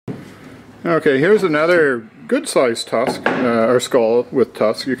Okay, here's another good sized tusk, or skull with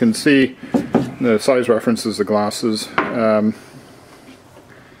tusk. You can see the size references the glasses. Looks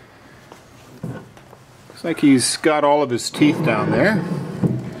like he's got all of his teeth down there.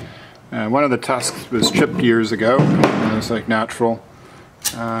 One of the tusks was chipped years ago, and it's like natural.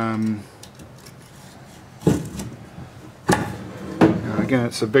 Again,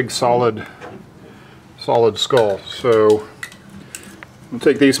 it's a big solid skull. So we'll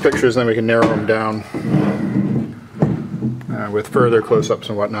take these pictures, then we can narrow them down with further close-ups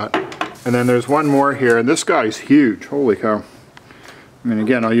and whatnot. And then there's one more here, and this guy's huge. Holy cow. I mean,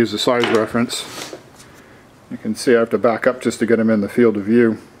 again, I'll use the size reference. You can see I have to back up just to get him in the field of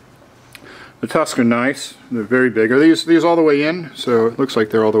view. The tusks are nice. They're very big. Are these all the way in? So it looks like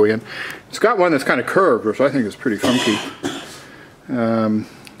they're all the way in. It's got one that's kind of curved, which I think is pretty funky.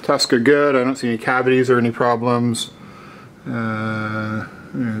 Tusks are good. I don't see any cavities or any problems.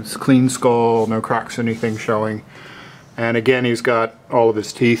 It's a clean skull, no cracks or anything showing. And again, he's got all of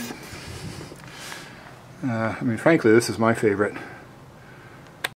his teeth. I mean, frankly, this is my favorite.